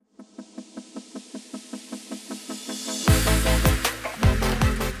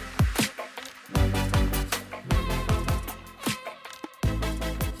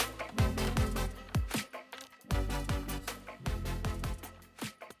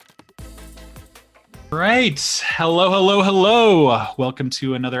Right. Hello, hello, hello. Welcome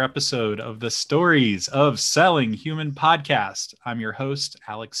to another episode of the Stories of Selling Human podcast. I'm your host,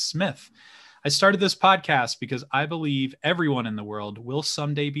 Alex Smith. I started this podcast because I believe everyone in the world will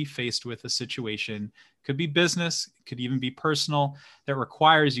someday be faced with a situation, could be business, could even be personal, that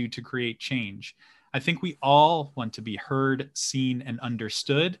requires you to create change. I think we all want to be heard, seen, and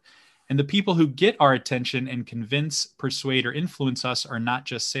understood. And the people who get our attention and convince, persuade, or influence us are not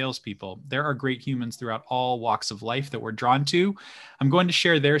just salespeople. There are great humans throughout all walks of life that we're drawn to. I'm going to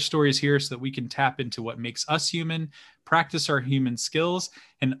share their stories here so that we can tap into what makes us human, practice our human skills,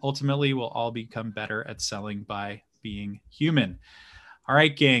 and ultimately we'll all become better at selling by being human. All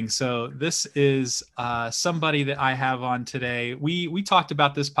right, gang. So this is somebody that I have on today. We talked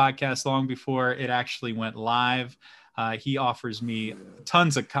about this podcast long before it actually went live. He offers me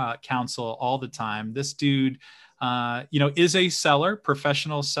tons of counsel all the time. This dude, is a seller,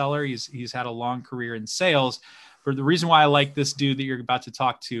 professional seller. He's had a long career in sales. But the reason why I like this dude that you're about to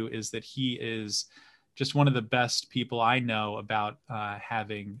talk to is that he is just one of the best people I know about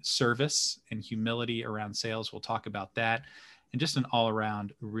having service and humility around sales. We'll talk about that. And just an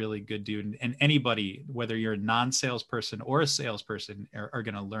all-around really good dude. And anybody, whether you're a non-salesperson or a salesperson, are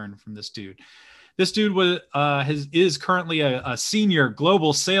going to learn from this dude. This dude is currently a senior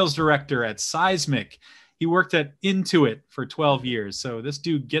global sales director at Seismic. He worked at Intuit for 12 years. So this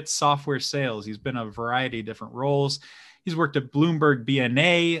dude gets software sales. He's been a variety of different roles. He's worked at Bloomberg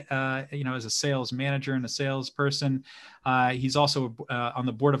BNA, as a sales manager and a salesperson. He's also on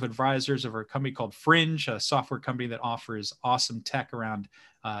the board of advisors of a company called Fringe, a software company that offers awesome tech around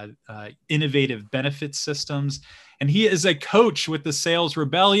innovative benefit systems. And he is a coach with the Sales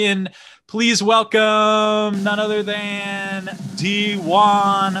Rebellion. Please welcome none other than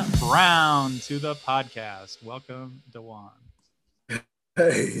DeJuan Brown to the podcast. Welcome, DeJuan.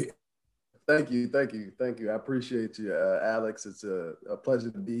 Hey, thank you. I appreciate you, Alex. It's a pleasure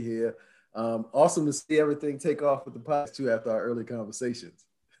to be here. Awesome to see everything take off with the podcast too after our early conversations.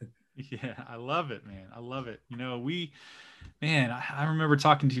 Yeah, I love it, man. I love it. I remember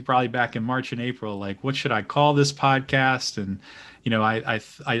talking to you probably back in March and April, like, what should I call this podcast? And,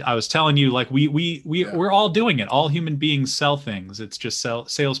 I was telling you, like, we're all doing it. All human beings sell things. It's just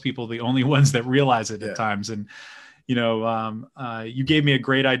salespeople, the only ones that realize it at times. And, you gave me a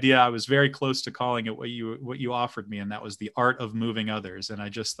great idea. I was very close to calling it what you offered me, and that was the art of moving others. And I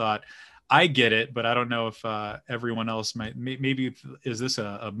just thought, I get it, but I don't know if everyone else might. Maybe is this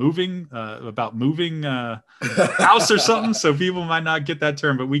a moving about moving house or something? So people might not get that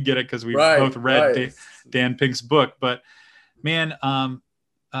term, but we get it because we both read Dan Pink's book. But man,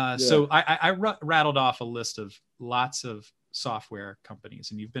 so I rattled off a list of lots of software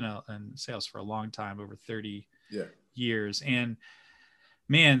companies, and you've been in sales for a long time, over 30 years. And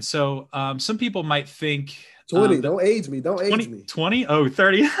man, so some people might think 20, don't age me. 20, oh,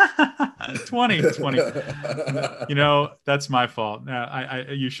 30, 20. That's my fault.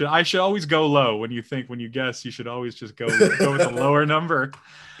 I should always go low when you guess. You should always just go with a lower number.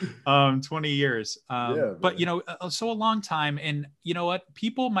 20 years. But so a long time. And you know what?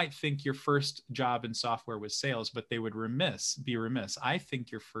 People might think your first job in software was sales, but they would be remiss. I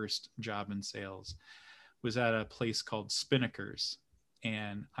think your first job in sales was at a place called Spinnakers.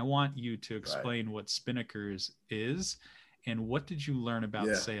 And I want you to explain what Spinnakers is and what did you learn about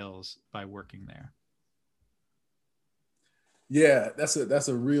sales by working there? Yeah, that's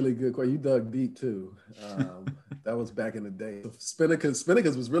a really good question. You dug deep too. That was back in the day.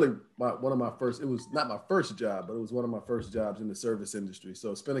 Spinnakers was really one of my first. It was not my first job, but it was one of my first jobs in the service industry.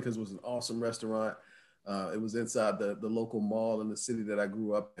 So Spinnakers was an awesome restaurant. It was inside the local mall in the city that I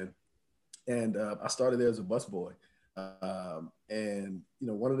grew up in, and I started there as a busboy. And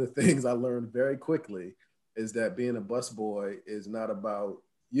one of the things I learned very quickly is that being a busboy is not about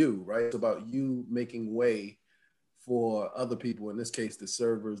you, right? It's about you making way for other people, in this case, the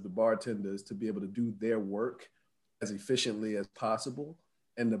servers, the bartenders, to be able to do their work as efficiently as possible.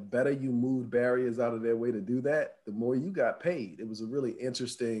 And the better you moved barriers out of their way to do that, the more you got paid. It was a really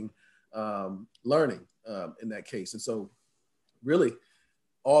interesting learning in that case. And so really,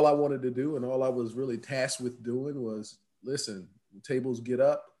 all I wanted to do and all I was really tasked with doing was, listen, tables get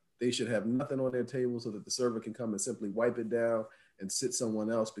up, they should have nothing on their table so that the server can come and simply wipe it down and sit someone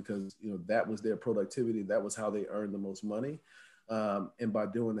else because, that was their productivity. That was how they earned the most money. And by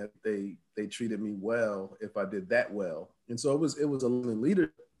doing that, they treated me well if I did that well. And so it was a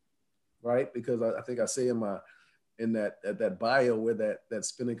leadership, right? Because I think I say in that bio where that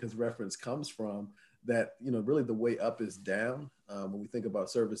Spinnakers reference comes from, that, really the way up is down when we think about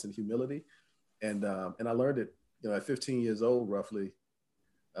service and humility. And I learned it, at 15 years old, roughly,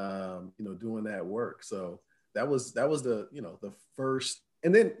 doing that work. So that was the, the first.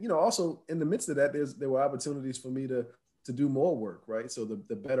 And then, also in the midst of that, there were opportunities for me to do more work, right? So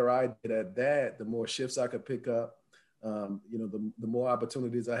the better I did at that, the more shifts I could pick up. The more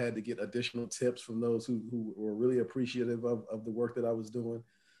opportunities I had to get additional tips from those who were really appreciative of the work that I was doing.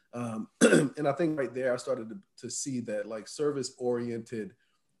 And I think right there, I started to see that like service-oriented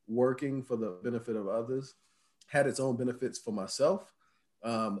working for the benefit of others had its own benefits for myself.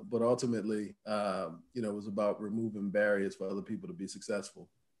 But ultimately, it was about removing barriers for other people to be successful.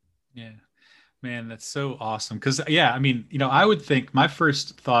 Yeah, man, that's so awesome. Cause yeah, I mean, I would think my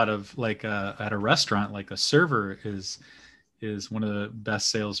first thought of like at a restaurant, like a server is one of the best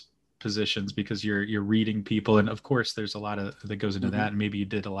sales positions because you're reading people. And of course there's a lot of that goes into that. And maybe you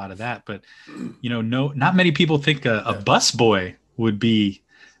did a lot of that, but not many people think a bus boy would be,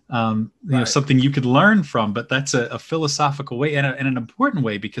 Right. something you could learn from, but that's a philosophical way and an important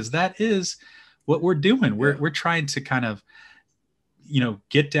way, because that is what we're doing. We're trying to kind of,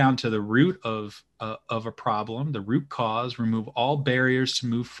 get down to the root of a problem, the root cause, remove all barriers to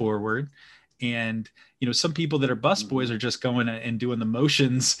move forward. And, some people that are bus boys are just going and doing the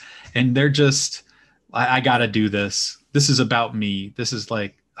motions, and they're just, I got to do this. This is about me. This is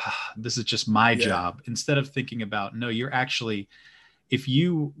like, this is just my job. Instead of thinking about, no, you're actually, if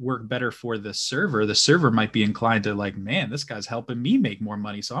you work better for the server might be inclined to like, man, this guy's helping me make more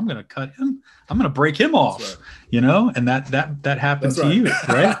money, so I'm going to cut him. I'm going to break him off, right. And that happened to you,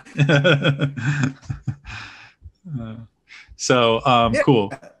 right?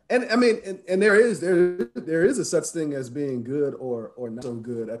 Cool. And I mean, and there is a such thing as being good or not so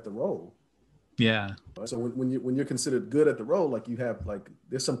good at the role. Yeah. So when you're considered good at the role, like you have like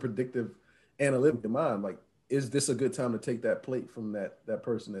there's some predictive analytic in mind, like, is this a good time to take that plate from that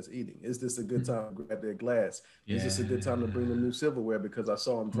person that's eating? Is this a good time to grab their glass? Yeah. Is this a good time to bring them new silverware because I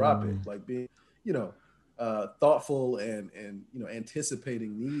saw them drop it? Like being, thoughtful and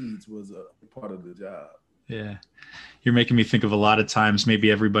anticipating needs was a part of the job. Yeah. You're making me think of a lot of times, maybe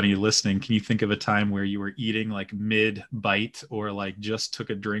everybody listening, can you think of a time where you were eating like mid bite or like just took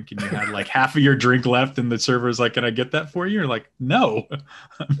a drink and you had like half of your drink left and the server's like, can I get that for you? You're like, no,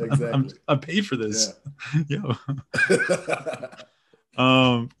 exactly. I'm paid for this. Yeah.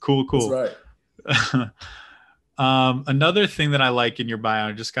 Cool. That's right. Another thing that I like in your bio,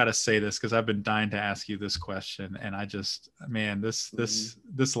 I just got to say this because I've been dying to ask you this question, and I just, man, this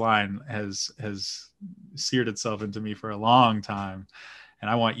line has seared itself into me for a long time, and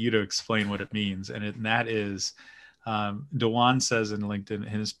I want you to explain what it means. And that is, Dewan says in LinkedIn,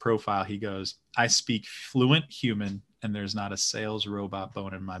 in his profile, he goes, "I speak fluent human, and there's not a sales robot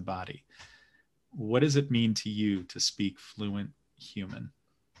bone in my body." What does it mean to you to speak fluent human?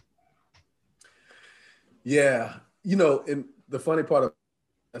 Yeah. And the funny part of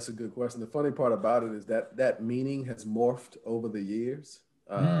that's a good question. The funny part about it is that meaning has morphed over the years.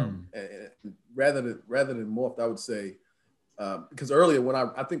 And rather than morphed, I would say, because earlier when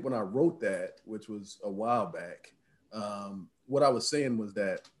I think when I wrote that, which was a while back, what I was saying was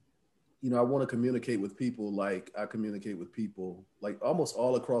that, I want to communicate with people like I communicate with people like almost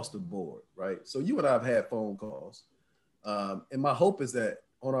all across the board, right? So you and I have had phone calls. And my hope is that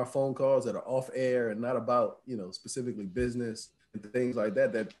on our phone calls that are off air and not about, specifically business and things like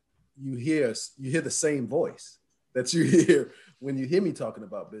that, that you hear the same voice that you hear when you hear me talking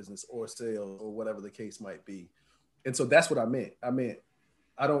about business or sales or whatever the case might be. And so that's what I meant.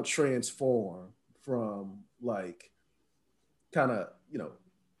 I don't transform from like kind of,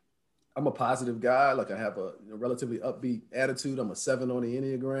 I'm a positive guy. Like I have a relatively upbeat attitude. I'm a 7 on the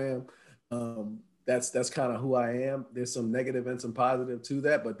Enneagram. That's kind of who I am. There's some negative and some positive to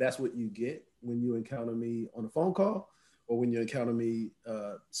that, but that's what you get when you encounter me on a phone call, or when you encounter me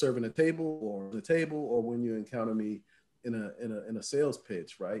serving a table or when you encounter me in a sales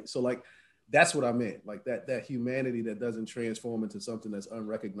pitch, right? So like that's what I meant, like that humanity that doesn't transform into something that's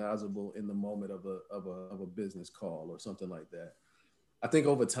unrecognizable in the moment of a business call or something like that. I think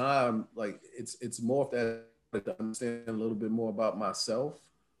over time, like it's morphed to understand a little bit more about myself.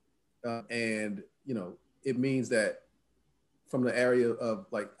 And, it means that from the area of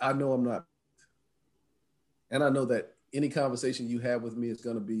like, I know I'm not, and I know that any conversation you have with me is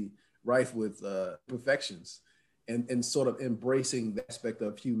going to be rife with imperfections and sort of embracing the aspect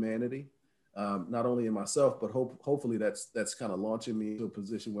of humanity, not only in myself, but hopefully that's kind of launching me to a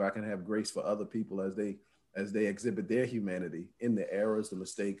position where I can have grace for other people as they exhibit their humanity in the errors, the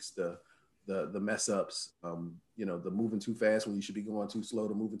mistakes, the mess ups, the moving too fast when you should be going too slow,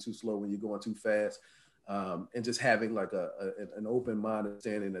 the moving too slow when you're going too fast, and just having like an open mind,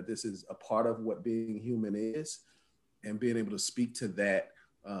 understanding that this is a part of what being human is, and being able to speak to that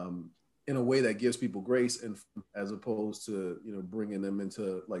in a way that gives people grace, and as opposed to, bringing them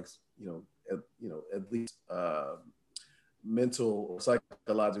into like, at least mental or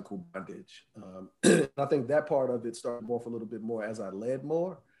psychological bondage. I think that part of it started off a little bit more as I led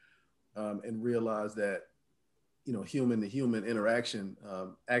more, and realized that, human to human interaction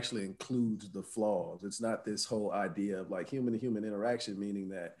actually includes the flaws. It's not this whole idea of like human to human interaction, meaning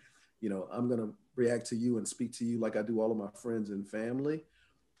that, I'm going to react to you and speak to you like I do all of my friends and family.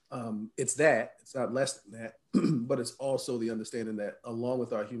 It's not less than that, but it's also the understanding that along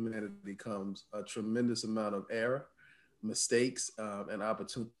with our humanity comes a tremendous amount of error, mistakes, and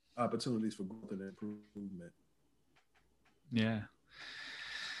opportunities for growth and improvement. Yeah.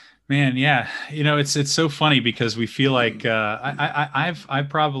 Man, yeah, it's so funny because we feel like I've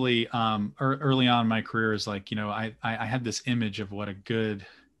probably early on in my career is like, I had this image of what a good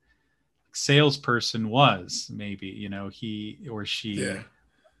salesperson was. Maybe, he or she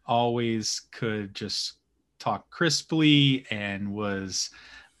always could just talk crisply and was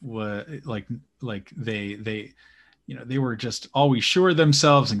like they were just always sure of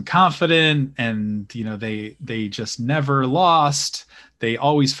themselves and confident, and they just never lost. They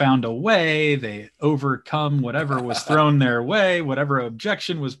always found a way. They overcome whatever was thrown their way, whatever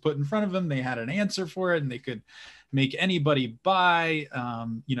objection was put in front of them. They had an answer for it, and they could make anybody buy,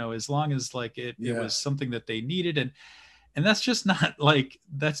 as long as like it was something that they needed. And that's just not like,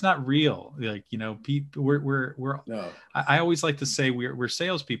 that's not real. Like, people, we're no. I always like to say we're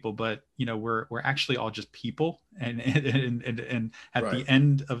salespeople, but we're actually all just people. And at the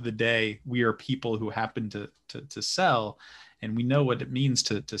end of the day, we are people who happen to sell, and we know what it means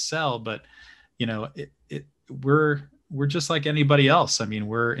to sell. But, we're just like anybody else. I mean,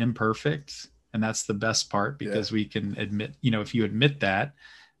 we're imperfect, and that's the best part, because we can admit, if you admit that,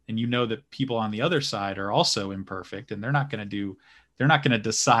 and that people on the other side are also imperfect, and they're not going to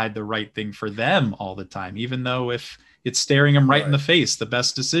decide the right thing for them all the time, even though if it's staring them right in the face, the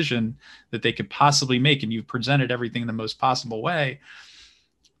best decision that they could possibly make, and you've presented everything in the most possible way.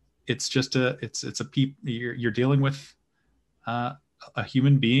 It's just you're dealing with a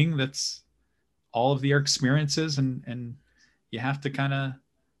human being that's all of their experiences, and you have to kind of,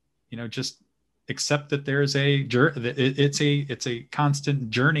 just accept that there's it's a constant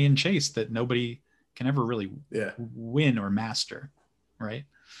journey and chase that nobody can ever really win or master. Right.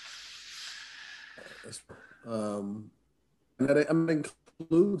 And that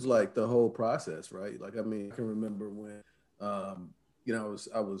includes like the whole process, right? Like, I mean, I can remember when, I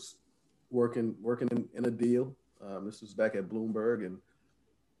was working in a deal. This was back at Bloomberg, and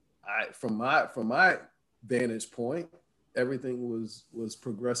from my vantage point, everything was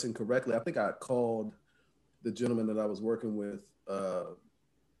progressing correctly. I think I called the gentleman that I was working with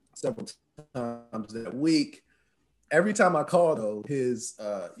several times that week. Every time I called, though, his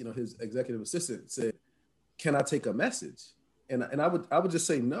executive assistant said, "Can I take a message?" And I would just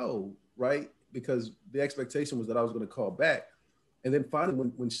say no, right? Because the expectation was that I was going to call back. And then finally,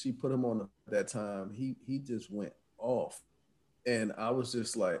 when she put him on that time, he just went off, and I was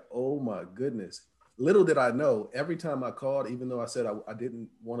just like, "Oh my goodness." Little did I know, every time I called, even though I said I didn't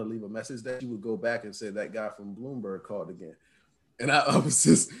want to leave a message, that she would go back and say that guy from Bloomberg called again. And I was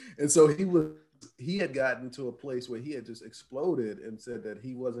just, and so he had gotten to a place where he had just exploded and said that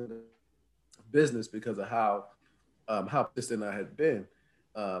he wasn't in business because of how persistent I had been.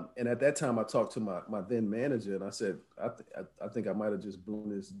 And at that time, I talked to my then manager, and I said, I think I might have just blown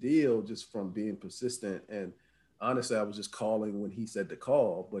this deal just from being persistent. And honestly, I was just calling when he said to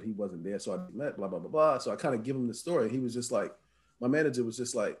call, but he wasn't there. So I met blah, blah, blah, blah. So I kind of give him the story. He was just like, my manager was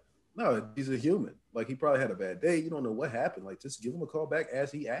just like, no, he's a human. Like, he probably had a bad day. You don't know what happened. Like, just give him a call back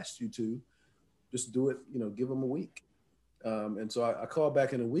as he asked you to. Just do it, give him a week. And so I called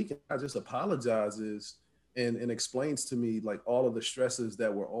back in a week, and I just apologizes and explains to me like all of the stresses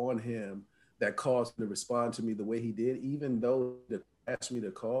that were on him that caused him to respond to me the way he did, even though he asked me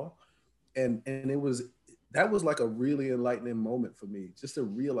to call. And that was like a really enlightening moment for me, just to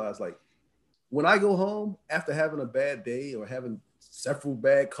realize, like, when I go home after having a bad day or having several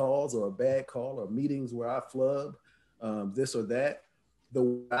bad calls or a bad call or meetings where I flub this or that, the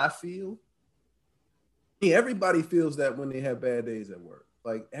way I feel, everybody feels that when they have bad days at work.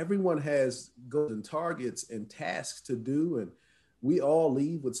 Like, everyone has goals and targets and tasks to do, and we all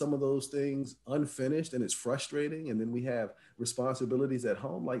leave with some of those things unfinished, and it's frustrating. And then we have responsibilities at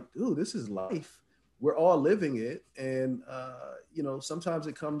home. Like, dude, this is life. We're all living it, and sometimes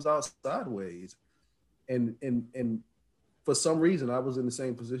it comes out sideways. And for some reason, I was in the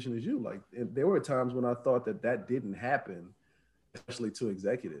same position as you. Like, there were times when I thought that didn't happen, especially to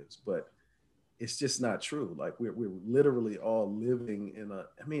executives. But it's just not true. Like we're literally all living in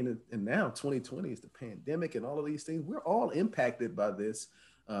and now 2020 is the pandemic and all of these things. We're all impacted by this.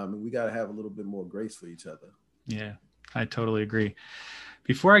 And we got to have a little bit more grace for each other. Yeah, I totally agree.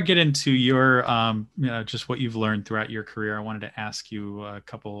 Before I get into your, just what you've learned throughout your career, I wanted to ask you a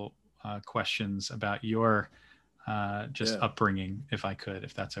couple questions about your upbringing, if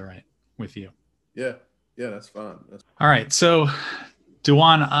that's all right with you. Yeah, that's fine. All right. So,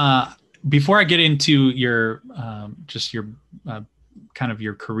 Dewan, before I get into your kind of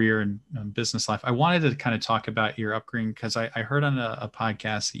your career and business life, I wanted to kind of talk about your upbringing, because I heard on a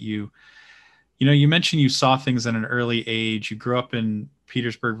podcast that you mentioned you saw things at an early age. You grew up in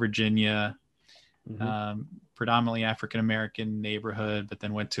Petersburg, Virginia, predominantly African-American neighborhood, but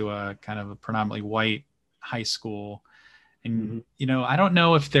then went to a kind of a predominantly white high school. And, I don't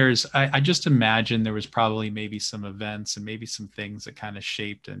know if I just imagine there was probably maybe some events and maybe some things that kind of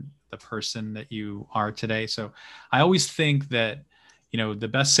shaped the person that you are today. So I always think that, the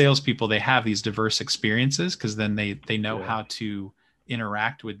best salespeople, they have these diverse experiences, because then they know how to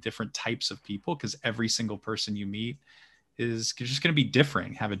interact with different types of people, because every single person you meet is just going to be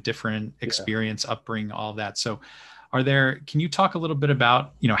different, have a different experience, upbringing, all of that. So can you talk a little bit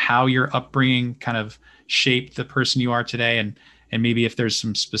about, how your upbringing kind of shaped the person you are today, and maybe if there's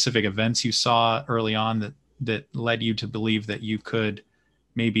some specific events you saw early on that led you to believe that you could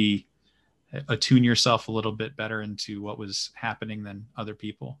maybe attune yourself a little bit better into what was happening than other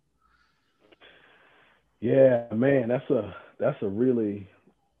people? Yeah, man, that's a really,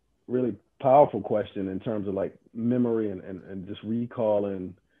 really powerful question in terms of like memory and just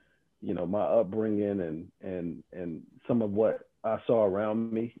recalling, my upbringing and some of what I saw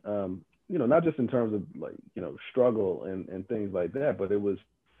around me. Not just in terms of like, struggle and things like that, but it was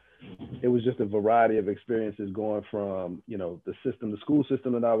just a variety of experiences going from, the school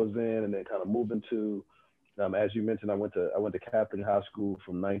system that I was in, and then kind of moving to, as you mentioned, I went to Catholic high school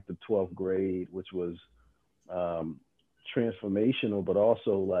from 9th to 12th grade, which was transformational, but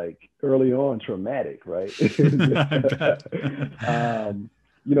also like early on traumatic, right?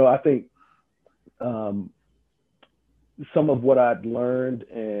 I think some of what I'd learned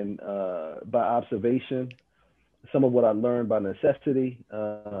and by observation, some of what I learned by necessity,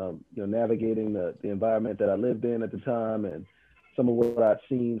 navigating the environment that I lived in at the time, and some of what I'd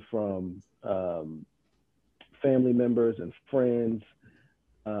seen from family members and friends,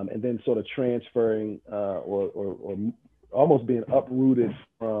 and then sort of transferring or almost being uprooted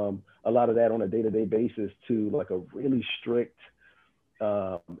from a lot of that on a day-to-day basis to like a really strict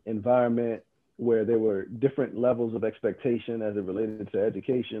environment where there were different levels of expectation as it related to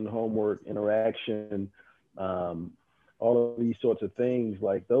education, homework, interaction, all of these sorts of things.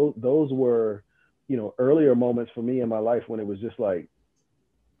 Like those were, earlier moments for me in my life when it was just like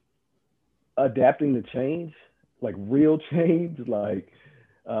adapting to change, like real change, like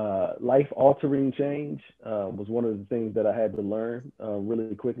life-altering change was one of the things that I had to learn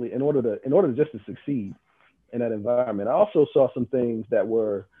really quickly in order to just to succeed in that environment. I also saw some things that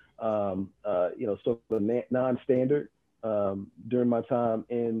were, sort of non-standard during my time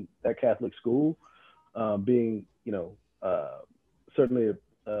in that Catholic school, being, certainly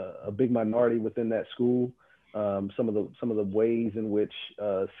a big minority within that school. Some of the ways in which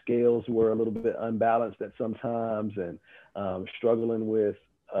scales were a little bit unbalanced at some times, and struggling with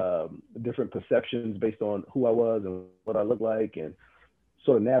different perceptions based on who I was and what I looked like, and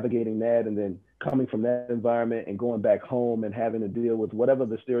sort of navigating that, and then coming from that environment and going back home and having to deal with whatever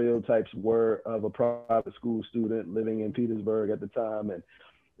the stereotypes were of a private school student living in Petersburg at the time. And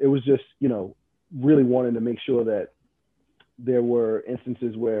it was just, really wanting to make sure that there were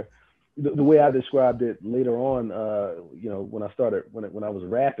instances where the way I described it later on, when I was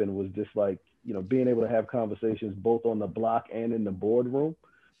rapping, was just like, being able to have conversations both on the block and in the boardroom,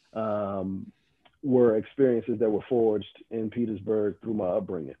 were experiences that were forged in Petersburg through my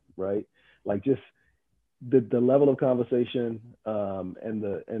upbringing, right? Like just the level of conversation,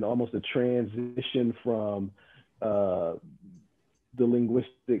 and almost the transition from the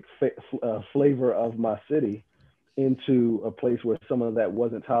linguistic flavor of my city into a place where some of that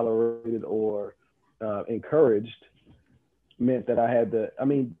wasn't tolerated or encouraged, meant that I had to,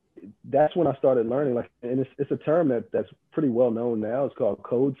 that's when I started learning, like, and it's a term that's pretty well known now. It's called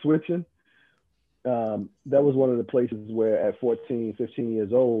code switching. That was one of the places where at 14, 15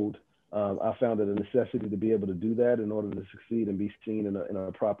 years old, I found it a necessity to be able to do that in order to succeed and be seen in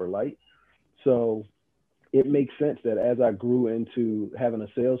a proper light. So it makes sense that as I grew into having a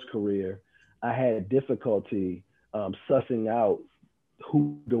sales career, I had difficulty sussing out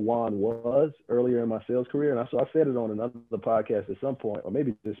who Dewan was earlier in my sales career. And so I said it on another podcast at some point, or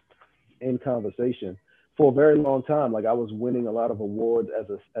maybe just in conversation for a very long time. Like I was winning a lot of awards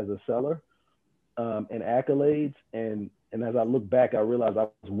as a seller, and accolades. And as I look back, I realized I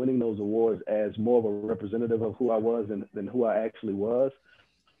was winning those awards as more of a representative of who I was than who I actually was.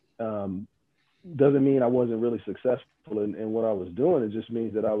 Doesn't mean I wasn't really successful in what I was doing. It just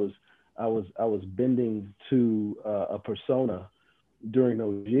means that I was bending to a persona during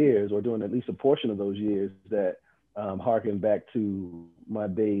those years, or during at least a portion of those years, that harken back to my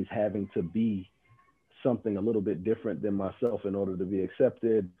days having to be something a little bit different than myself in order to be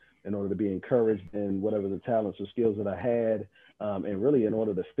accepted, in order to be encouraged in whatever the talents or skills that I had, and really in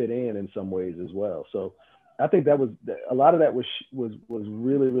order to fit in some ways as well. So I think that was a lot of that was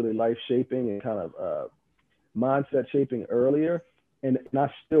really, really life shaping and kind of mindset shaping earlier. And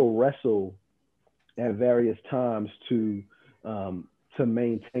I still wrestle at various times to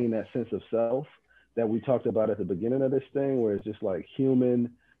maintain that sense of self that we talked about at the beginning of this thing, where it's just like human,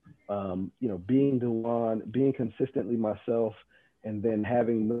 being Dewan, being consistently myself, and then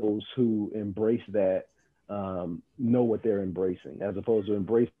having those who embrace that know what they're embracing, as opposed to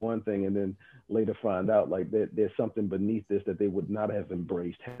embrace one thing and then later find out like there's something beneath this that they would not have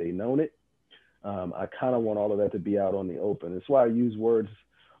embraced had they known it. I kind of want all of that to be out on the open. That's why I use words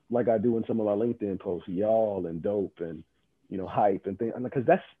like I do in some of my LinkedIn posts, y'all and dope and, hype and things. Because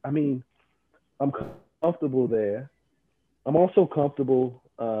I'm comfortable there. I'm also comfortable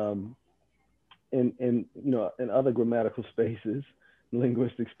in other grammatical spaces,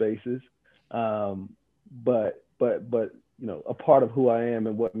 linguistic spaces. But a part of who I am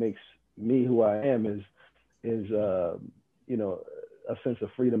and what makes me who I am is a sense of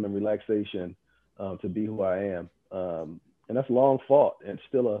freedom and relaxation to be who I am. And that's long fought and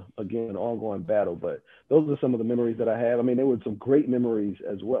still an ongoing battle. But those are some of the memories that I have. I mean, there were some great memories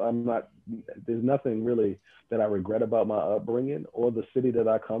as well. There's nothing really that I regret about my upbringing or the city that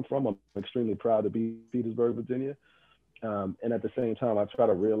I come from. I'm extremely proud to be Petersburg, Virginia. And at the same time, I try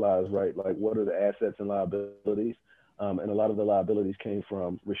to realize, right, like what are the assets and liabilities? And a lot of the liabilities came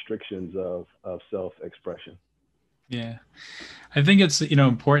from restrictions of self-expression. Yeah, I think it's,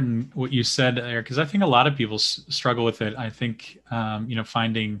 important what you said there, because I think a lot of people struggle with it. I think,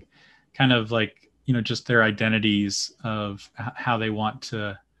 finding kind of like, just their identities of how they want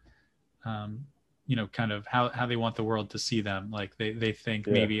to, kind of how they want the world to see them. Like they think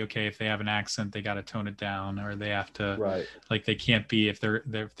maybe, okay, if they have an accent, they got to tone it down, or they have to, right. Like they can't be, if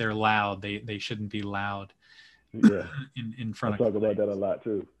they're loud, they shouldn't be loud. Yeah. in front I of talk about that a lot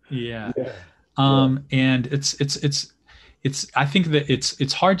too. Yeah. And it's I think that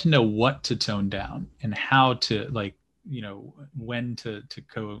it's hard to know what to tone down and how to, like, when to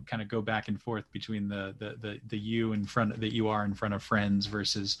go back and forth between the you in front that you are in front of friends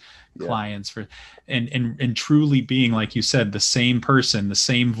versus clients, and truly being, like you said, the same person, the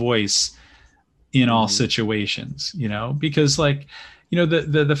same voice in all situations, because like,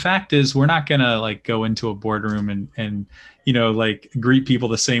 the fact is, we're not gonna like go into a boardroom and like greet people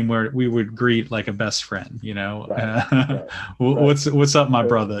the same way we would greet like a best friend, Right. What's up, my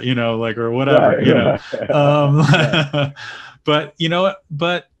brother, like, or whatever, but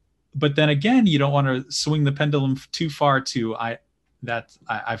but then again, you don't want to swing the pendulum too far to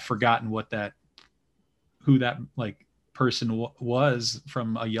I've forgotten who that like person was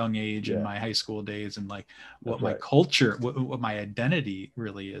from a young age in my high school days, and like what my culture, what my identity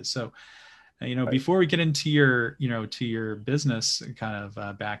really is. So, before we get into your, to your business kind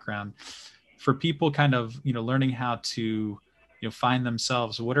of background, for people kind of, learning how to, find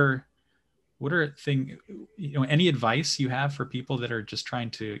themselves, what are any advice you have for people that are just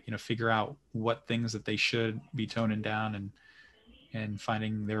trying to, figure out what things that they should be toning down and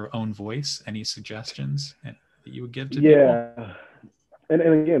finding their own voice? Any suggestions that you would give to people? And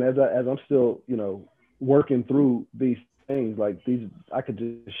again, as I'm still, working through these things, like these, I could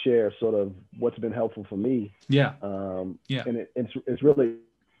just share sort of what's been helpful for me. And it's really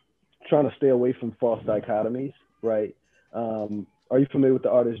trying to stay away from false dichotomies, right? Are you familiar with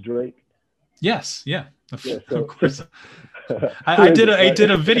the artist Drake? Yes. Yeah. Of course. I did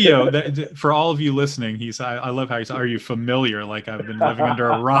a video that, for all of you listening, I love how he's, are you familiar? Like I've been living under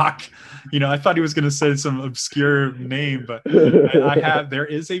a rock. I thought he was going to say some obscure name, but there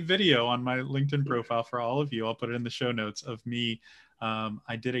is a video on my LinkedIn profile for all of you. I'll put it in the show notes of me.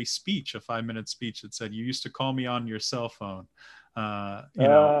 I did a 5-minute speech that said, you used to call me on your cell phone. How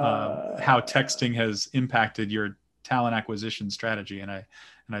texting has impacted your talent acquisition strategy. And I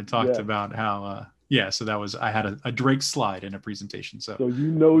talked about how, so that was, I had a Drake slide in a presentation. So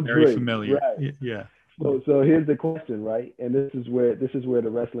very Drake, familiar. Right. Yeah. So here's the question, right? And this is where the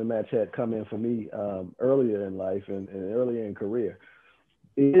wrestling match had come in for me earlier in life and earlier in career.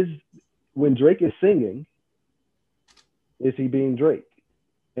 Is when Drake is singing, is he being Drake?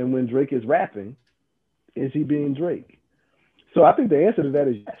 And when Drake is rapping, is he being Drake? So I think the answer to that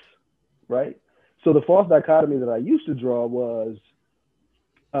is yes, right? So the false dichotomy that I used to draw was,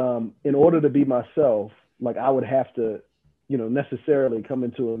 in order to be myself, like I would have to, necessarily come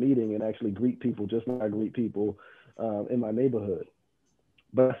into a meeting and actually greet people just like I greet people in my neighborhood.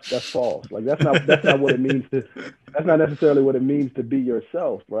 But that's false. Like that's not what it means to. That's not necessarily what it means to be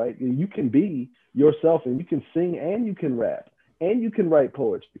yourself, right? You can be yourself, and you can sing, and you can rap, and you can write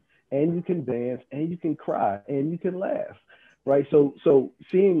poetry, and you can dance, and you can cry, and you can laugh, right? So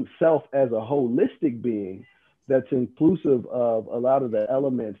seeing self as a holistic being that's inclusive of a lot of the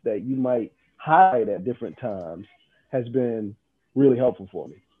elements that you might hide at different times has been really helpful for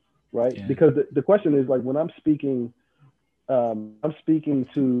me, right? Yeah. Because the question is, like, when I'm speaking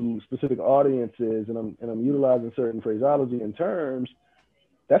to specific audiences and I'm utilizing certain phraseology and terms,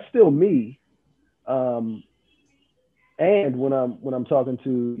 that's still me. And when I'm talking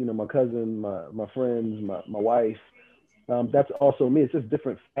to, my cousin, my friends, my wife, that's also me. It's just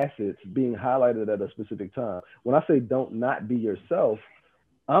different facets being highlighted at a specific time. When I say don't not be yourself,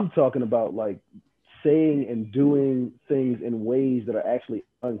 I'm talking about like saying and doing things in ways that are actually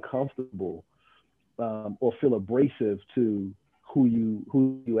uncomfortable or feel abrasive to who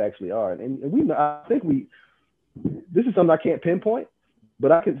you actually are. And I think this is something I can't pinpoint,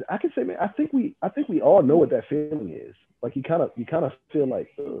 but I can say, man, I think we all know what that feeling is. Like you kind of feel like,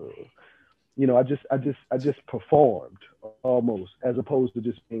 I just performed almost, as opposed to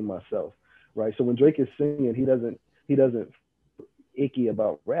just being myself, right? So when Drake is singing, he doesn't icky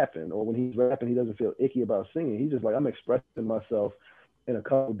about rapping, or when he's rapping, he doesn't feel icky about singing. He's just like, I'm expressing myself in a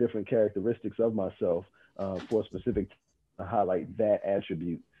couple different characteristics of myself for a specific to highlight that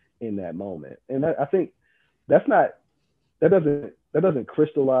attribute in that moment. And I think that doesn't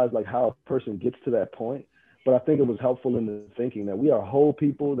crystallize like how a person gets to that point, but I think it was helpful in the thinking that we are whole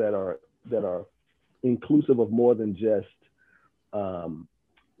people that are inclusive of more than just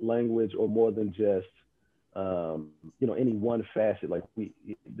language, or more than just any one facet. Like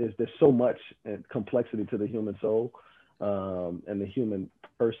there's so much complexity to the human soul and the human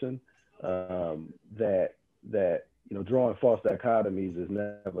person that drawing false dichotomies has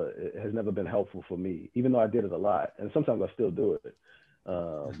never been helpful for me, even though I did it a lot, and sometimes I still do it.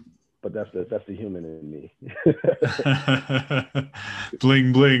 But that's the human in me.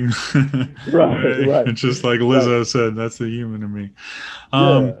 Bling bling. Right. Just like Lizzo said, that's the human in me.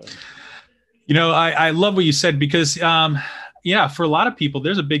 I love what you said, because for a lot of people,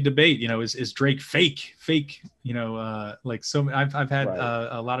 there's a big debate. Is Drake fake? Like I've had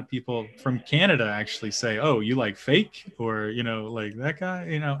a lot of people from Canada actually say, "Oh, you like fake?" or like that guy.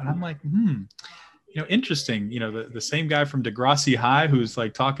 And I'm like, interesting. The same guy from Degrassi High who's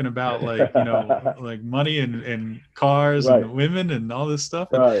like talking about like like money and cars and women and all this stuff.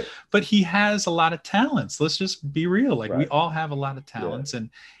 But he has a lot of talents. Let's just be real. Like we all have a lot of talents. And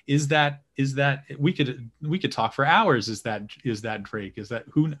is that we could talk for hours. Is that Drake? Is that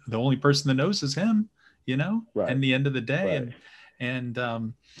who the only person that knows is him? And the end of the day. And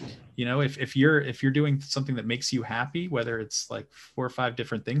if you're doing something that makes you happy, whether it's like 4 or 5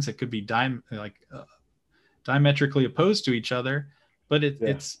 different things that could be diametrically opposed to each other, but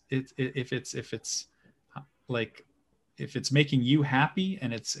if it's making you happy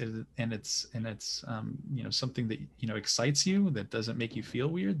and it's something that excites you, that doesn't make you feel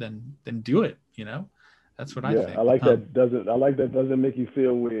weird, then do it. That's what I think. I like that doesn't make you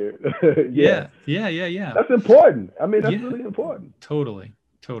feel weird. Yeah. That's important. I mean, that's really important. Totally.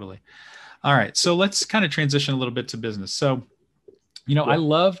 All right. So let's kind of transition a little bit to business. So, I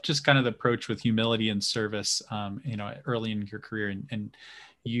love just kind of the approach with humility and service, early in your career, and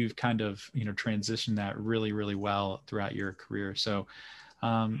you've kind of, transitioned that really, really well throughout your career. So,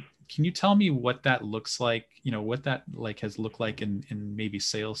 can you tell me what that looks like, what that has looked like in maybe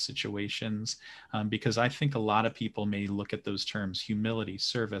sales situations? Because I think a lot of people may look at those terms, humility,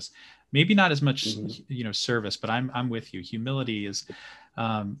 service, maybe not as much, service, but I'm with you. Humility is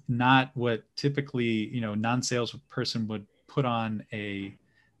not what typically, non-sales person would put on a,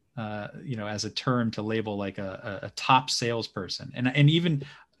 as a term to label like a top salesperson. And even,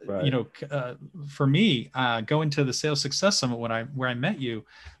 for me, going to the Sales Success Summit where I met you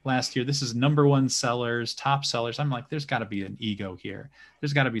last year, this is #1 sellers, top sellers. I'm like, there's got to be an ego here.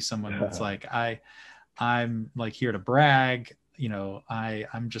 There's got to be someone that's like, I'm like here to brag.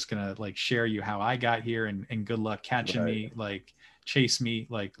 I'm just gonna like share you how I got here, and good luck catching me. Like chase me.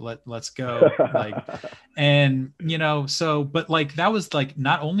 Like let's go. Like, and so, but like that was like,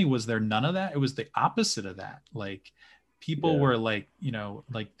 not only was there none of that, it was the opposite of that. Like people were like,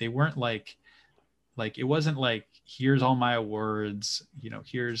 like they weren't like it wasn't like, here's all my awards,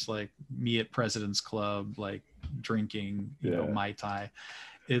 here's like me at President's Club, like drinking, Mai Tai.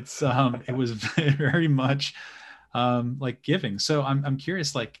 It's it was very much like giving. So I'm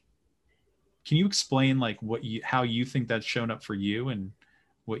curious, like, can you explain like how you think that's shown up for you, and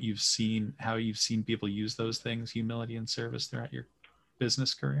what you've seen, how you've seen people use those things, humility and service, throughout your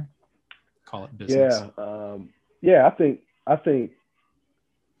business career? Call it business. Yeah. I think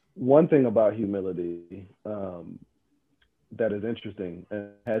one thing about humility that is interesting and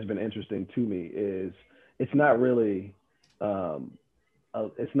has been interesting to me is it's not really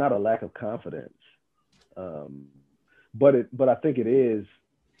it's not a lack of confidence, but I think it is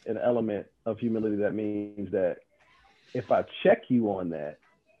an element of humility that means that if I check you on that,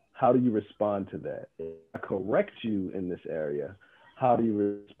 how do you respond to that? If I correct you in this area, how do you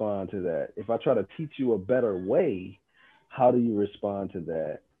respond to that? If I try to teach you a better way, how do you respond to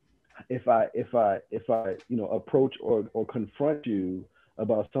that? If I approach or confront you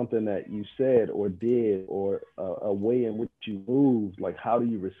about something that you said or did, or a way in which you moved, like, how do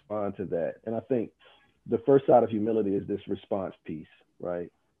you respond to that? And I think the first side of humility is this response piece,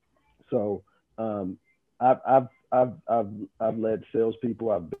 right? So I've led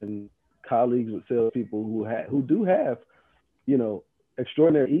salespeople. I've been colleagues with salespeople who do have,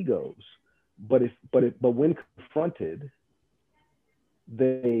 extraordinary egos, but when confronted,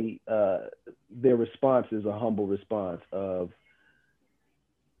 their response is a humble response of,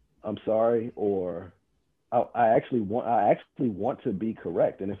 I'm sorry, or I actually want to be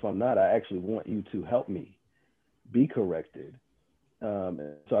correct, and if I'm not, I actually want you to help me be corrected.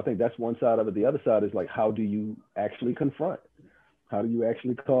 So I think that's one side of it. The other side is like, how do you actually confront? How do you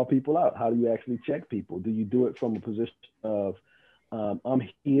actually call people out? How do you actually check people? Do you do it from a position of, I'm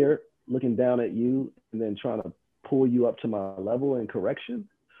here looking down at you and then trying to pull you up to my level in correction?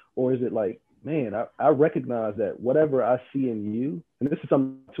 Or is it like, man, I recognize that whatever I see in you, and this is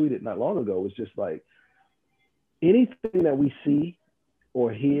something I tweeted not long ago, was just like, anything that we see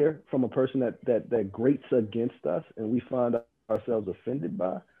or hear from a person that grates against us and we find ourselves offended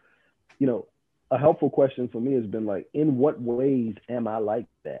by, a helpful question for me has been like, in what ways am I like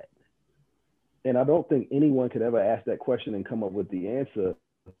that? And I don't think anyone could ever ask that question and come up with the answer,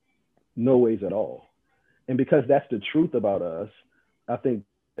 no ways at all. And because that's the truth about us, I think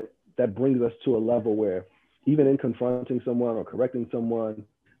that brings us to a level where even in confronting someone or correcting someone,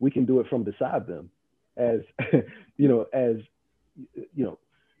 we can do it from beside them, as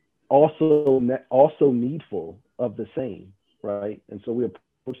also needful of the same, right? And so we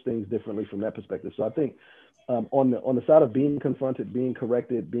approach things differently from that perspective. So I think on the side of being confronted, being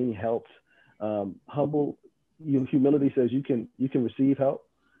corrected, being helped, humble, humility says you can receive help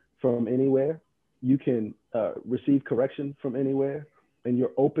from anywhere. You can receive correction from anywhere, and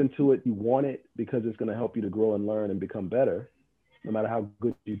you're open to it. You want it because it's going to help you to grow and learn and become better, no matter how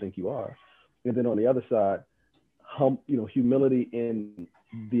good you think you are. And then on the other side, humility in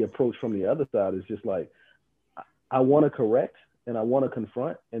the approach from the other side is just like, I want to correct and I want to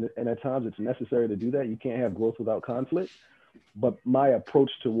confront, and at times it's necessary to do that. You can't have growth without conflict. But my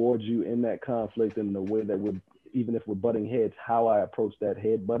approach towards you in that conflict, and the way that even if we're butting heads, how I approach that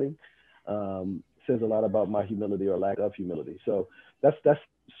head butting, says a lot about my humility or lack of humility. So that's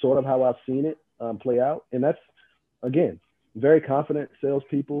sort of how I've seen it play out. And that's, again, very confident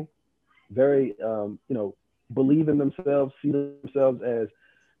salespeople, very, believe in themselves, see themselves as,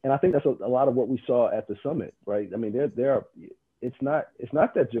 and I think that's a lot of what we saw at the summit, right? I mean, it's not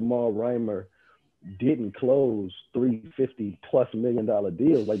that Jamal Reimer didn't close $350+ million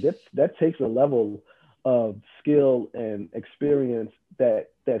deals. Like that takes a level of skill and experience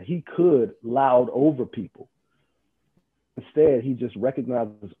that he could loud over people. Instead, he just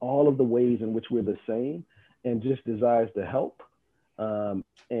recognizes all of the ways in which we're the same and just desires to help.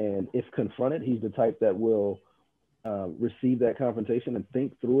 And if confronted, he's the type that will receive that confrontation and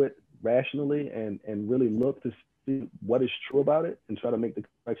think through it rationally and really look to see what is true about it and try to make the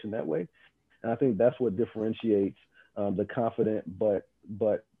correction that way. And I think that's what differentiates the confident but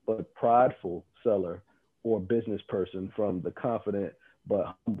prideful seller or business person from the confident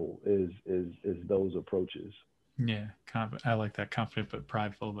but humble is those approaches. Yeah, I like that, confident but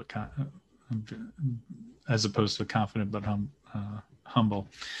prideful, but as opposed to confident but humble.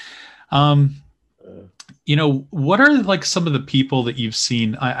 What are like some of the people that you've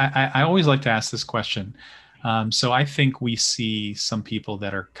seen? I always like to ask this question. So I think we see some people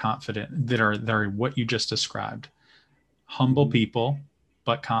that are confident, that are what you just described: humble people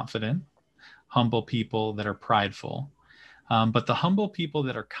but confident, humble people that are prideful. But the humble people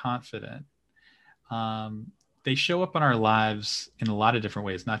that are confident, they show up in our lives in a lot of different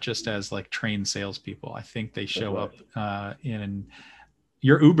ways, not just as like trained salespeople. I think they show up in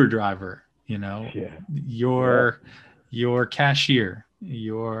your Uber driver, you know, your cashier,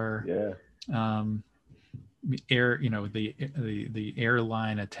 your air, you know, the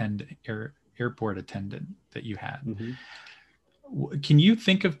airline attendant, airport attendant that you had. Can you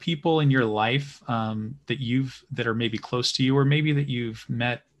think of people in your life that are maybe close to you, or maybe that you've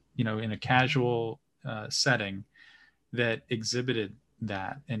met, you know, in a casual setting that exhibited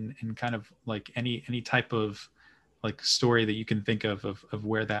that, and kind of like any type of like story that you can think of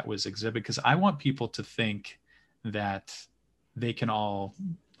where that was exhibited? Because I want people to think that they can all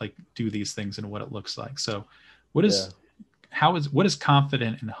like do these things and what it looks like. So what is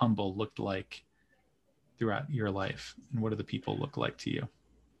confident and humble looked like throughout your life, and what do the people look like to you?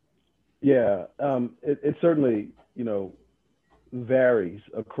 Yeah, it certainly, you know, varies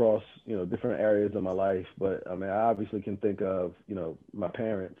across, you know, different areas of my life. But I mean, I obviously can think of, you know, my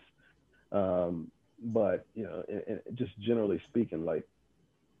parents. But, you know, just generally speaking, like,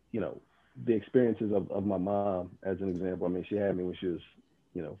 you know, the experiences of my mom, as an example. I mean, she had me when she was,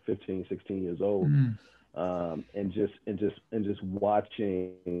 you know, 15, 16 years old. And just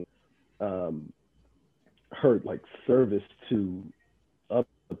watching her like service to other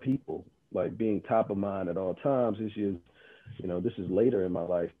people, like being top of mind at all times. And she is, you know, this is later in my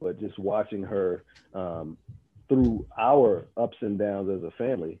life, but just watching her through our ups and downs as a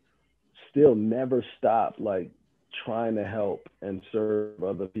family, still never stop like trying to help and serve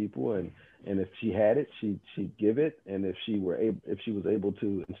other people. And if she had it, she'd give it. And if she was able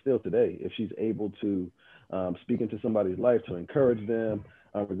to, and still today, if she's able to speak into somebody's life to encourage them,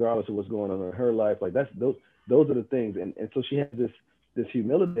 regardless of what's going on in her life, like those are the things. And so she has this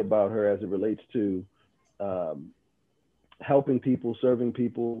humility about her as it relates to helping people, serving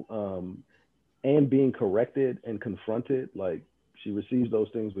people, and being corrected and confronted. Like, she receives those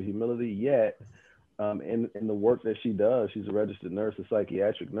things with humility, yet in the work that she does, she's a registered nurse, a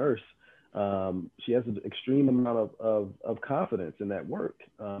psychiatric nurse. She has an extreme amount of confidence in that work,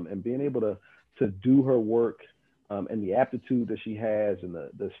 and being able to do her work, and the aptitude that she has, and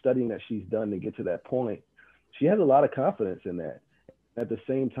the studying that she's done to get to that point. She has a lot of confidence in that. At the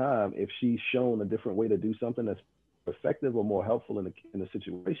same time, if she's shown a different way to do something that's effective or more helpful in the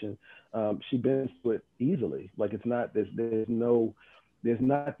situation, she bends to it easily. Like, it's not there's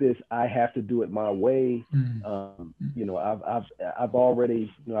not this I have to do it my way. You know, I've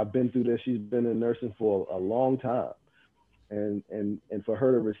already, you know, I've been through this. She's been in nursing for a long time, and for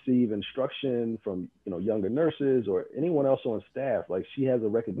her to receive instruction from, you know, younger nurses or anyone else on staff, like, she has a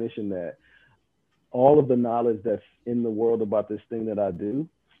recognition that all of the knowledge that's in the world about this thing that I do,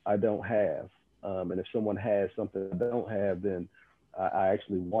 I don't have. And if someone has something I don't have, then I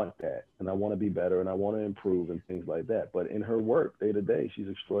actually want that, and I want to be better, and I want to improve, and things like that. But in her work day to day, she's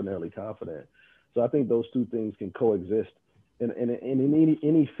extraordinarily confident. So I think those two things can coexist in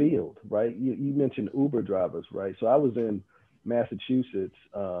any field, right? You mentioned Uber drivers, right? So I was in Massachusetts,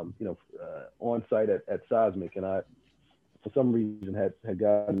 you know, on site at Seismic, and I, for some reason, had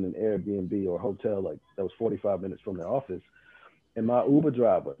gotten an Airbnb or hotel like that was 45 minutes from the office. And my Uber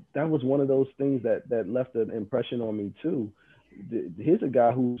driver, that was one of those things that left an impression on me too. Here's a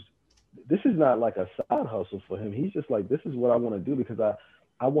guy this is not like a side hustle for him. He's just like, this is what I want to do because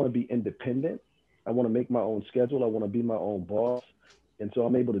I want to be independent. I want to make my own schedule. I want to be my own boss. And so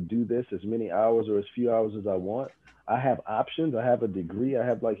I'm able to do this as many hours or as few hours as I want. I have options. I have a degree.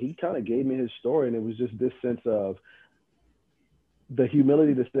 He kind of gave me his story, and it was just this sense of the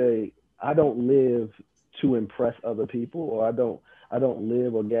humility to say, I don't live to impress other people, or I don't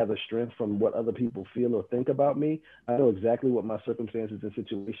live or gather strength from what other people feel or think about me. I know exactly what my circumstances and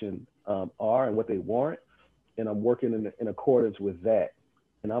situation are and what they warrant, and I'm working in accordance with that,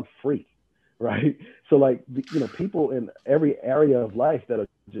 and I'm free, right? So, like, you know, people in every area of life that are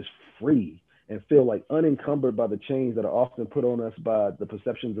just free and feel like unencumbered by the chains that are often put on us by the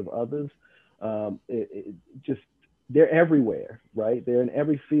perceptions of others, they're everywhere, right? They're in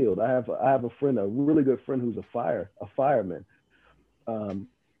every field. I have a friend, a really good friend, who's a fireman.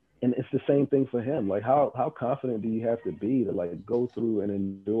 And it's the same thing for him. Like, how confident do you have to be to like go through and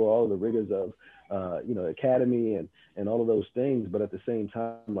endure all the rigors of, you know, academy and all of those things, but at the same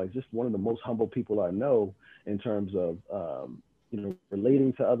time, like, just one of the most humble people I know in terms of, you know,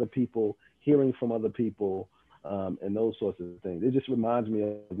 relating to other people, hearing from other people, and those sorts of things. It just reminds me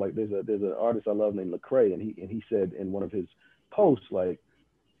of, like, there's an artist I love named Lecrae, and he said in one of his posts, like,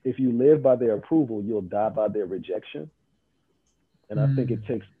 if you live by their approval, you'll die by their rejection. And I think it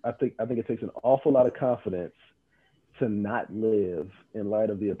takes an awful lot of confidence to not live in light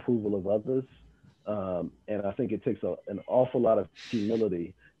of the approval of others, And I think it takes an awful lot of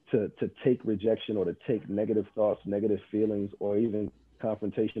humility to take rejection or to take negative thoughts, negative feelings, or even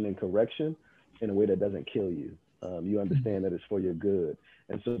confrontation and correction in a way that doesn't kill you. You understand that it's for your good.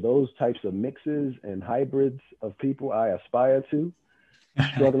 And so those types of mixes and hybrids of people I aspire to,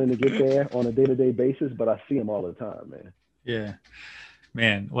 struggling to get there on a day-to-day basis, but I see them all the time, man. Yeah.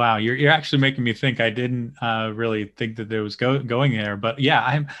 Man, wow, you're actually making me think. I didn't really think that there was going there, but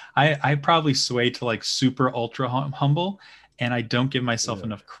yeah, I probably sway to like super ultra humble, and I don't give myself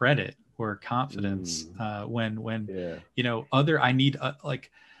enough credit or confidence when Yeah. I need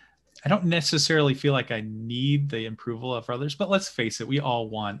like I don't necessarily feel like I need the approval of others, but let's face it, we all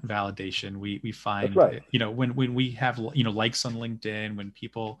want validation. We That's find, right. when we have, likes on LinkedIn, when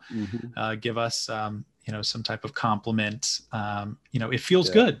people give us, some type of compliment, it feels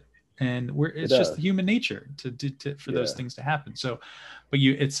Yeah. good. And It it's just does. human nature for those Yeah. things to happen. So, but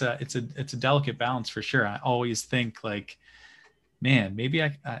it's a delicate balance for sure. I always think like, man, maybe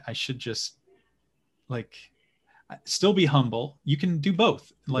I should just like, still be humble. You can do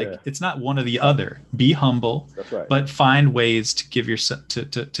both. Yeah. Like it's not one or the Right. other. Be humble, That's right. but find ways to give yourself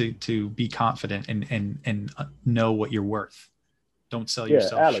to be confident and know what you're worth. Don't sell Yeah,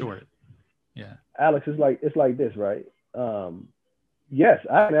 yourself Alex. short. Yeah. Alex, it's like this, right? Yes,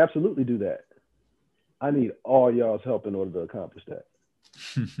 I can absolutely do that. I need all y'all's help in order to accomplish that.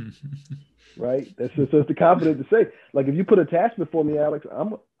 Right? That's just the confidence to say. Like if you put a task before me, Alex,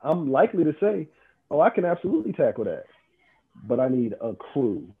 I'm likely to say, "Oh, I can absolutely tackle that," but I need a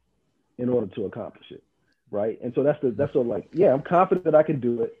crew in order to accomplish it. Right? And so that's sort of like, yeah, I'm confident that I can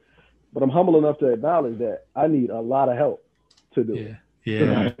do it, but I'm humble enough to acknowledge that I need a lot of help to do Yeah. it.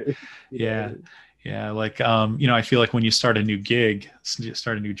 Yeah. Right? Yeah. Yeah. Like, I feel like when you start a new gig,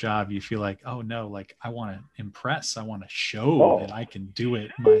 start a new job, you feel like, oh no, like I want to impress. I want to show that Oh, I can do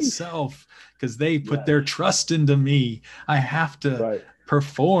it myself because they put yes. their trust into me. I have to Right.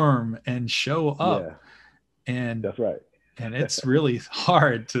 perform and show up. Yeah. And, That's right. and it's really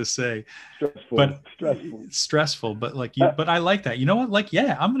hard to say, Stressful. but Stressful. stressful, but like Uh, but I like that. You know what? Like,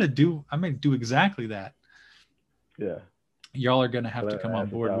 yeah, I'm going to do exactly that. yeah. Y'all are going to have to Gonna come on ask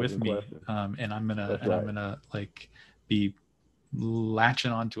a board with thousand me. questions. And That's I'm right. going to like be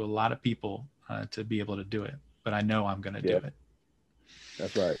latching on to a lot of people to be able to do it, but I know I'm going to do Yeah. it.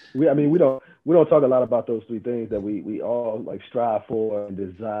 That's right. I mean, we don't talk a lot about those three things that we all like strive for and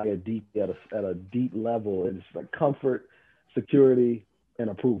desire deep at a deep level. It's like comfort, security, and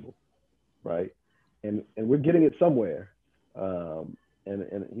approval, right? And we're getting it somewhere. And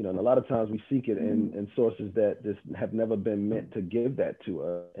a lot of times we seek it in sources that just have never been meant to give that to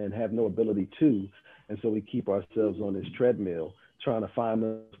us and have no ability to. And so we keep ourselves on this treadmill trying to find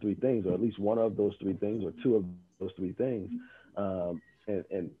those three things, or at least one of those three things, or two of those three things.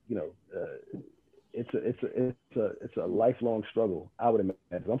 It's a lifelong struggle. I would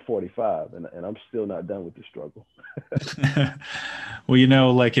imagine. I'm 45 and I'm still not done with the struggle.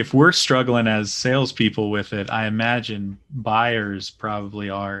 Well, like if we're struggling as salespeople with it, I imagine buyers probably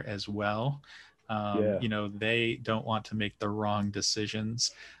are as well. Yeah, They don't want to make the wrong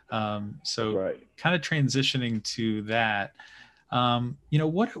decisions. that's So right. kind of transitioning to that,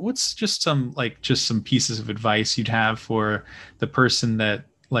 what's just some pieces of advice you'd have for the person that,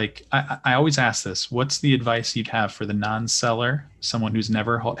 like, I always ask this, what's the advice you'd have for the non-seller, someone who's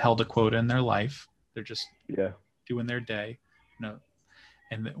never held a quota in their life? They're just Yeah. doing their day,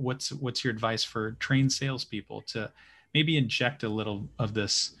 and what's your advice for trained salespeople to maybe inject a little of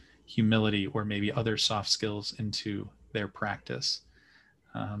this humility or maybe other soft skills into their practice?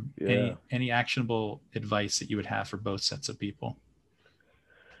 Yeah. Any actionable advice that you would have for both sets of people?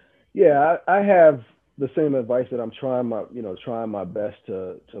 Yeah, I have the same advice that I'm trying my best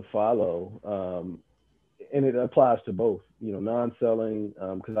to follow. And it applies to both, non-selling,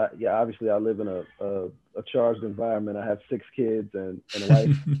 because obviously I live in a charged environment. I have 6 kids and a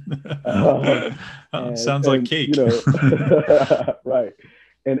wife. Oh, and sounds like and cake. right.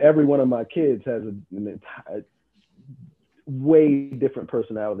 And every one of my kids has an entire way different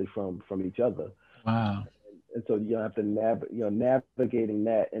personality from each other. Wow. And so you have to navigating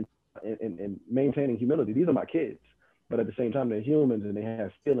that and maintaining humility. These are my kids, but at the same time, they're humans and they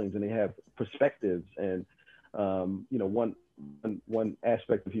have feelings and they have perspectives. And one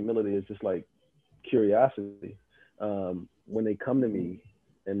aspect of humility is just like curiosity. When they come to me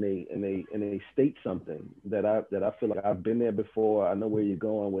and they state something that I feel like I've been there before, I know where you're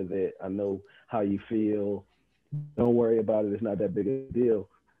going with it, I know how you feel. Don't worry about it. It's not that big a deal.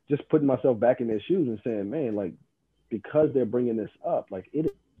 Just putting myself back in their shoes and saying, man, like, because they're bringing this up, like, it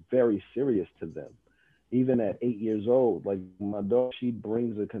is very serious to them. Even at 8 years old, like my daughter, she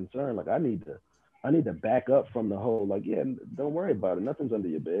brings a concern. Like, I need to I need to back up from the whole, like, yeah, don't worry about it. Nothing's under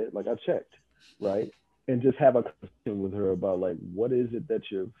your bed. Like, I checked, right? And just have a conversation with her about, like, what is it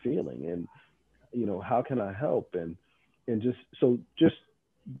that you're feeling? And, how can I help? And just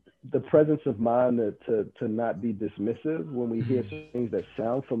the presence of mind to not be dismissive when we hear things that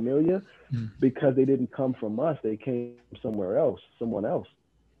sound familiar, because they didn't come from us. They came from somewhere else, someone else,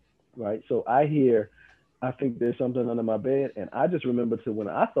 right? So I think there's something under my bed. And I just remember to when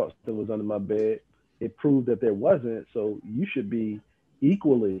I thought something was under my bed, it proved that there wasn't. So you should be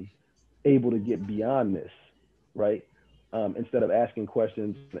equally able to get beyond this, right? Instead of asking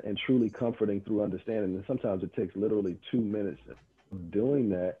questions and truly comforting through understanding. And sometimes it takes literally 2 minutes of doing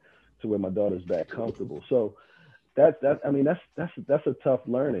that to where my daughter's back comfortable. So that's a tough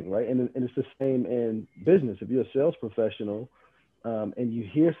learning, right? And it's the same in business. If you're a sales professional, and you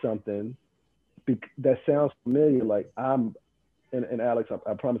hear something that sounds familiar, like and Alex,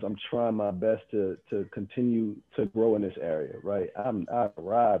 I promise I'm trying my best to continue to grow in this area, right? I've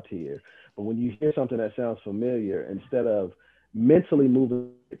arrived here, but when you hear something that sounds familiar, instead of mentally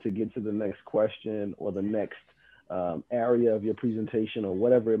moving to get to the next question or the next area of your presentation or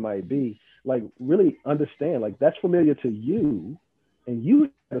whatever it might be, like really understand, like that's familiar to you, and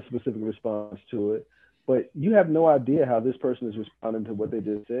you have a specific response to it, but you have no idea how this person is responding to what they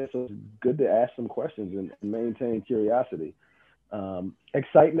just said. So it's good to ask some questions and maintain curiosity.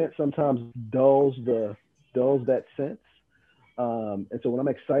 Excitement sometimes dulls that sense. And so when I'm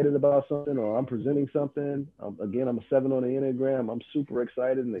excited about something or I'm presenting something, again, I'm a 7 on the Enneagram. I'm super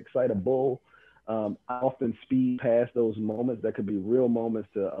excited and excitable. I often speed past those moments that could be real moments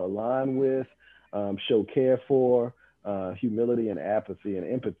to align with, show care for, humility and apathy and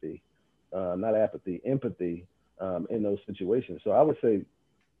empathy. Not apathy, empathy in those situations. So I would say,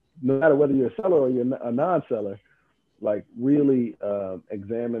 no matter whether you're a seller or you're a non-seller, like really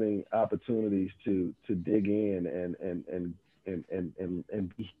examining opportunities to dig in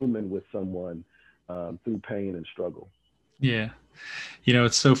and be human with someone through pain and struggle. Yeah.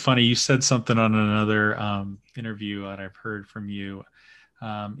 It's so funny. You said something on another interview that I've heard from you.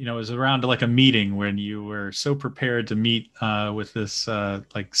 It was around like a meeting when you were so prepared to meet with this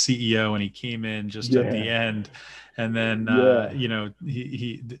like CEO, and he came in just at the end, and then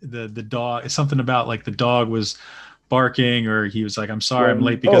the dog, something about like the dog was barking, or he was like, "I'm sorry, I'm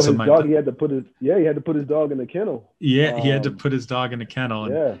late because of my dog." He had to put his dog in the kennel. Yeah, he had to put his dog in a kennel,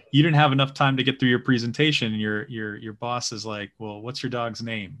 and you didn't have enough time to get through your presentation. Your boss is like, "Well, what's your dog's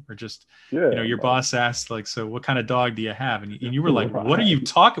name?" Or just, your boss asked like, "So what kind of dog do you have?" And you were like, "What are you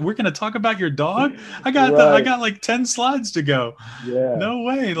talking? We're going to talk about your dog? I got like 10 slides to go." Yeah. No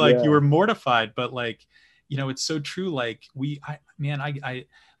way. Like you were mortified, but like, it's so true. Like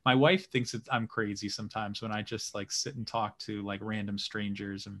my wife thinks that I'm crazy sometimes when I just like sit and talk to like random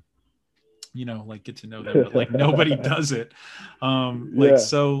strangers and, like get to know them, but like nobody does it.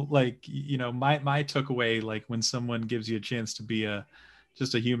 So like, my took away, like when someone gives you a chance to be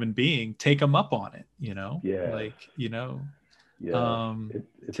just a human being, take them up on it,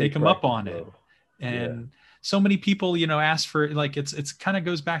 take them up on it. And so many people, ask for, like, it's kind of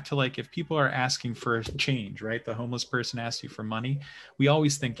goes back to like, if people are asking for change, right? The homeless person asks you for money. We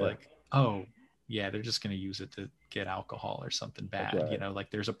always think like, oh yeah, they're just going to use it to get alcohol or something bad. Like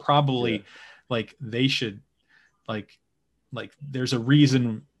there's a probably like they should like there's a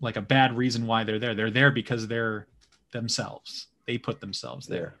reason, like a bad reason why they're there. They're there because they're themselves. They put themselves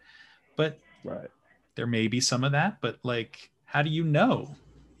there. But there may be some of that, but like, how do you know?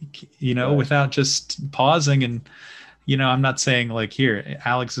 Without just pausing and, I'm not saying like here,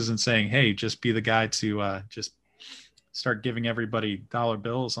 Alex isn't saying, hey, just be the guy to just start giving everybody dollar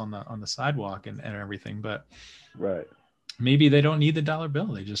bills on the sidewalk and everything. But maybe they don't need the dollar bill.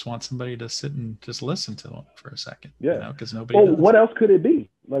 They just want somebody to sit and just listen to them for a second. Because nobody does. What else could it be?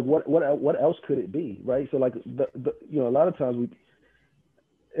 Like what else could it be? Right. So like a lot of times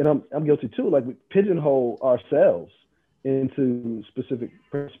I'm guilty too, like we pigeonhole ourselves into specific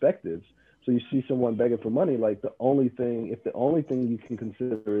perspectives. So you see someone begging for money, like if the only thing you can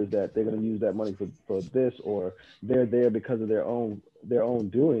consider is that they're going to use that money for this, or they're there because of their own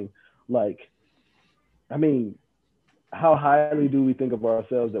doing, like, I mean, how highly do we think of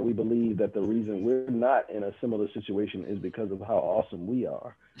ourselves that we believe that the reason we're not in a similar situation is because of how awesome we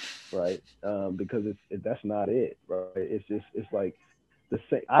are, right? Because that's not it, right? It's like the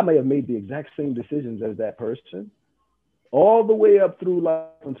same. I may have made the exact same decisions as that person, all the way up through life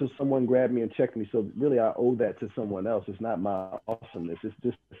until someone grabbed me and checked me. So really, I owe that to someone else. It's not my awesomeness. It's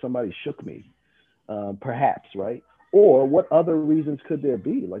just somebody shook me, perhaps, right? Or what other reasons could there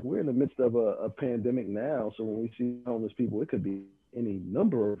be? Like we're in the midst of a pandemic now. So when we see homeless people, it could be any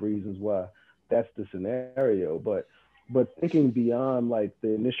number of reasons why that's the scenario, but thinking beyond like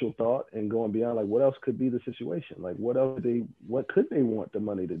the initial thought and going beyond like what else could be the situation, like what could they want the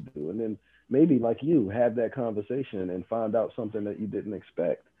money to do, and then maybe like you have that conversation and find out something that you didn't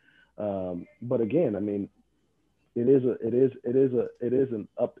expect. But again, I mean, it's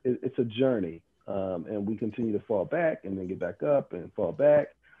a journey, and we continue to fall back and then get back up and fall back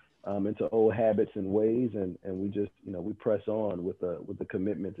into old habits and ways, and we just we press on with the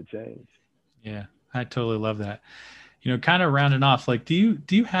commitment to change. Yeah, I totally love that. Kind of rounding off, like, do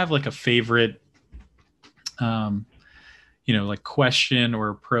you have like a favorite, like question or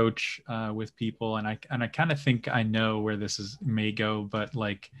approach with people? And I kind of think I know where this may go, but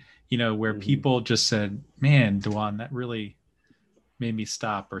like, where people just said, man, Dewan, that really made me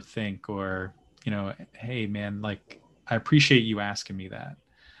stop or think, or, hey man, like, I appreciate you asking me that.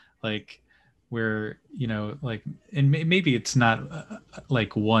 Like, where, like, and maybe it's not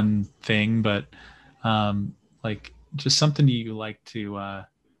like one thing, but like, just something you like to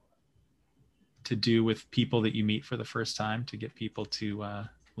do with people that you meet for the first time to get people to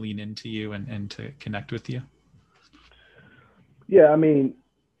lean into you and to connect with you? Yeah, I mean,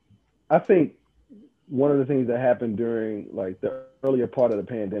 I think one of the things that happened during like the earlier part of the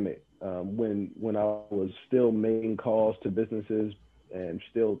pandemic, when I was still making calls to businesses and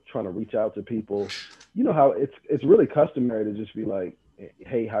still trying to reach out to people, how it's really customary to just be like,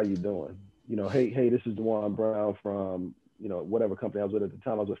 hey, how you doing? Hey, this is Dewan Brown from, whatever company I was with at the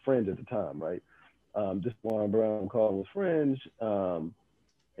time. I was with Fringe at the time, right? Just Dewan Brown calling with Fringe.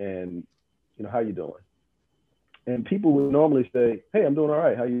 And, how you doing? And people would normally say, hey, I'm doing all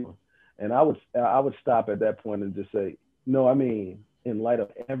right. How you doing? And I would stop at that point and just say, no, I mean, in light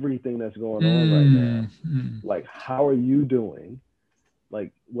of everything that's going on right now, like, how are you doing?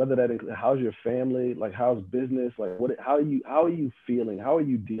 Like, whether that includes, how's your family? Like, how's business? Like, how are you feeling? How are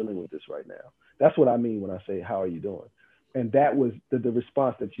you dealing with this right now? That's what I mean when I say, how are you doing? And that was the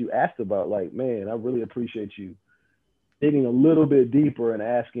response that you asked about. Like, man, I really appreciate you digging a little bit deeper and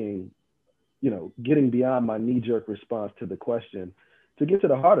asking, getting beyond my knee-jerk response to the question to get to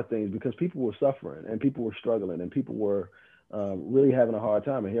the heart of things, because people were suffering and people were struggling and people were really having a hard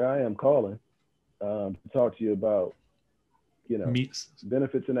time. And here I am calling to talk to you about,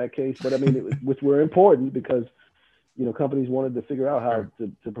 benefits in that case. But I mean, which were important because, companies wanted to figure out how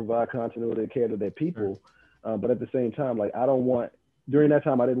to provide continuity of care to their people. But at the same time, like, during that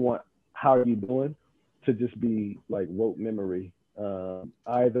time, I didn't want how are you doing to just be like rote memory,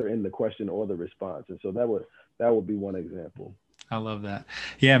 either in the question or the response. And so that would be one example. I love that.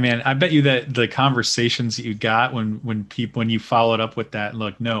 Yeah, man. I bet you that the conversations that you got when you followed up with that,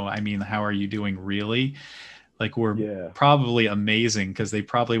 look, no, I mean, how are you doing really? Like, were probably amazing, because they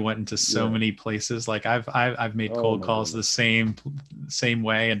probably went into so many places. Like I've made cold calls the same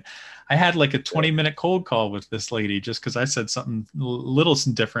way. And I had like a 20-minute cold call with this lady just because I said something little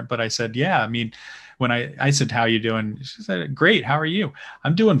different. But I said, yeah, I mean, when I said, how you doing? She said, great. How are you?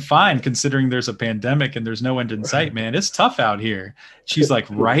 I'm doing fine, considering there's a pandemic and there's no end in sight, man. It's tough out here. She's like,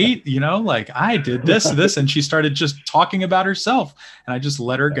 right. Like, I did this. And she started just talking about herself, and I just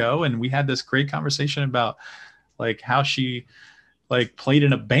let her go. And we had this great conversation about like how she like played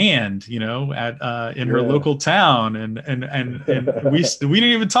in a band, at in her local town, and we didn't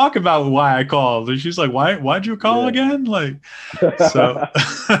even talk about why I called. And she's like, why'd you call again? Like, so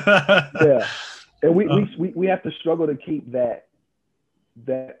yeah. And we have to struggle to keep that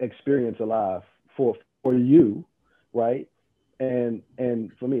experience alive for you, right? And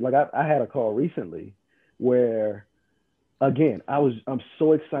for me, like I had a call recently where, again, I'm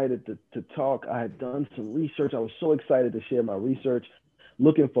so excited to talk. I had done some research. I was so excited to share my research,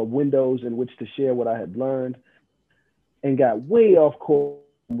 looking for windows in which to share what I had learned, and got way off course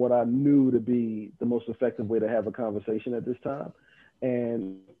from what I knew to be the most effective way to have a conversation at this time.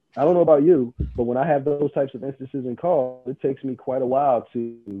 And I don't know about you, but when I have those types of instances in calls, it takes me quite a while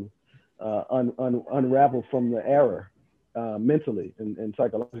to unravel from the error mentally and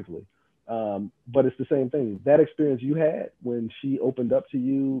psychologically. But it's the same thing. That experience you had when she opened up to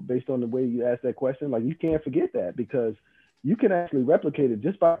you based on the way you asked that question, like, you can't forget that, because you can actually replicate it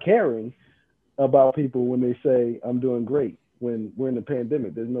just by caring about people when they say, I'm doing great. When we're in the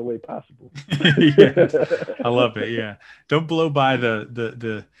pandemic, there's no way possible. Yeah, I love it. Yeah. Don't blow by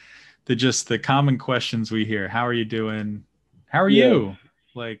the just the common questions we hear. How are you doing? How are you?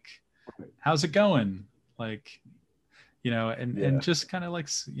 Like, how's it going? Like, and just kind of like,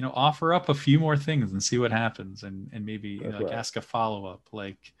 offer up a few more things and see what happens. And maybe ask a follow-up,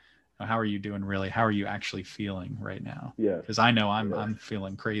 like, how are you doing really? How are you actually feeling right now? Yeah. Because I know I'm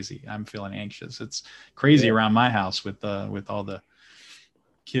feeling crazy. I'm feeling anxious. It's crazy around my house with all the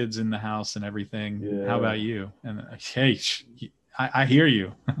kids in the house and everything. Yeah. How about you? And hey, I hear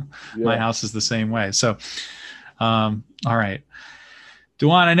you. Yeah. My house is the same way. So, all right.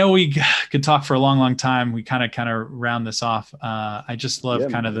 Dewan, I know we could talk for a long, long time. We kind of round this off. I just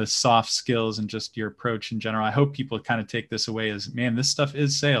love kind of the soft skills and just your approach in general. I hope people kind of take this away as, man, this stuff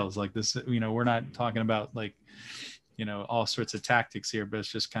is sales. Like this, we're not talking about like, all sorts of tactics here, but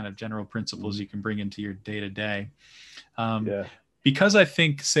it's just kind of general principles you can bring into your day to day. Because I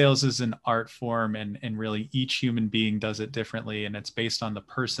think sales is an art form and really each human being does it differently. And it's based on the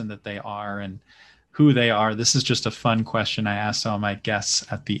person that they are and who they are. This is just a fun question I asked all my guests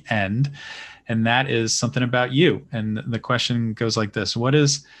at the end, and that is something about you. And the question goes like this: What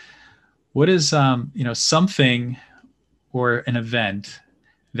is something or an event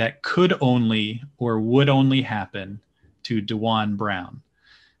that could only or would only happen to Dewan Brown?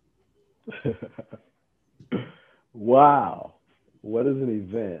 Wow. What is an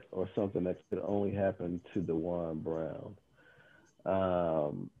event or something that could only happen to Dewan Brown?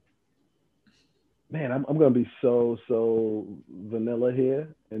 Man, I'm going to be so vanilla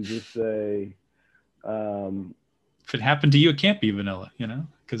here and just say, if it happened to you, it can't be vanilla,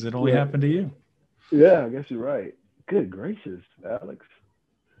 because it only happened to you. Yeah, I guess you're right. Good gracious, Alex.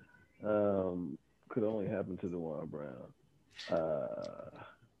 Could only happen to Dewan Brown.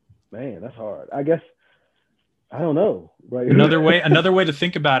 Man, that's hard. I guess, I don't know. Right. Another way to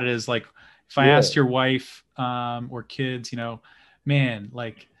think about it is like, if I asked your wife or kids, man,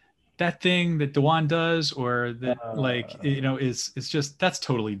 like, that thing that Dewan does, or that is just, that's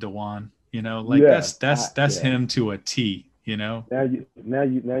totally Dewan, that's him to a T, Now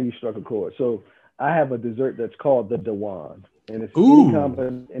you struck a chord. So I have a dessert that's called the Dewan, and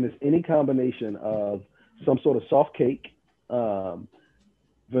it's any combination of some sort of soft cake,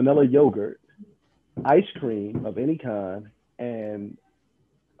 vanilla yogurt, ice cream of any kind, and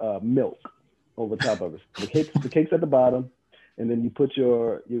milk over top of it. The cake's at the bottom. And then you put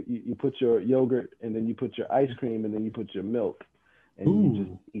your yogurt, and then you put your ice cream, and then you put your milk, and you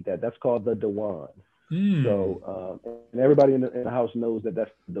just eat that. That's called the Dewan. So, and everybody in the house knows that that's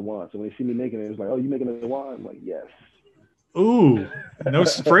the Dewan. So when they see me making it, it's like, "Oh, you making a Dewan?" I'm like, "Yes." Ooh, no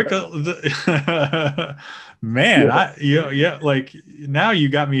sprinkle. Man, like now you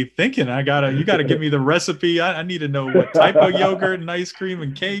got me thinking. You gotta give me the recipe. I need to know what type of yogurt and ice cream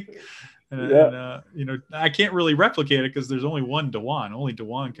and cake. And I can't really replicate it because there's only one Dewan. Only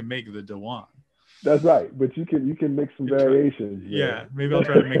Dewan can make the Dewan. That's right, but you can make some variations. Yeah, maybe I'll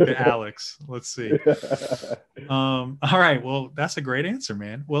try to make the Alex. Let's see. All right, well, that's a great answer,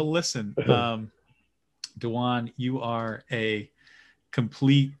 man. Well, listen, Dewan, you are a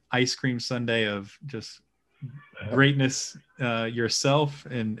complete ice cream sundae of just greatness yourself,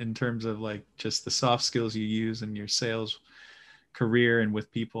 in terms of like just the soft skills you use in your sales career and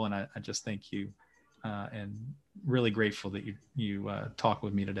with people. And I just thank you and really grateful that you talk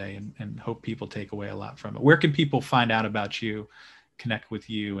with me today, and hope people take away a lot from it. Where can people find out about you, connect with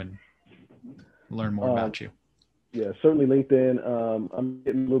you, and learn more about you? Yeah, certainly LinkedIn. I'm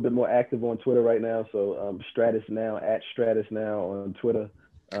getting a little bit more active on Twitter right now. So Stratus Now, at Stratus Now on Twitter.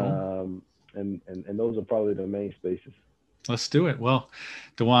 Cool. And those are probably the main spaces. Let's do it. Well,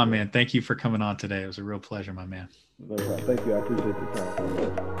 Dewan, man, thank you for coming on today. It was a real pleasure, my man. No problem. Thank you. I appreciate the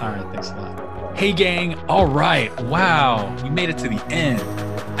time. All right. Thanks a lot. Hey, gang. All right. Wow. We made it to the end.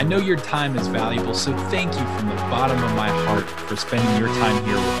 I know your time is valuable, so thank you from the bottom of my heart for spending your time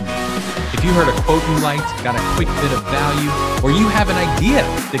here with me. If you heard a quote you liked, got a quick bit of value, or you have an idea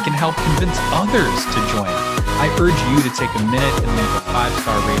that can help convince others to join, I urge you to take a minute and leave a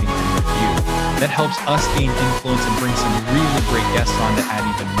 5-star rating and review. That helps us gain influence and bring some really great guests on to add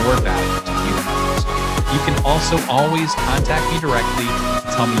even more value to you and others. You can also always contact me directly to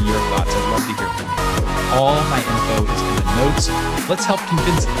tell me your thoughts. I'd love to hear from you. All my info is in the notes. Let's help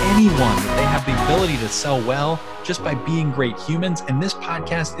convince anyone that they have the ability to sell well just by being great humans. And this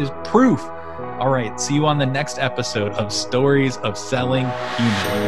podcast is proof. All right. See you on the next episode of Stories of Selling Humans.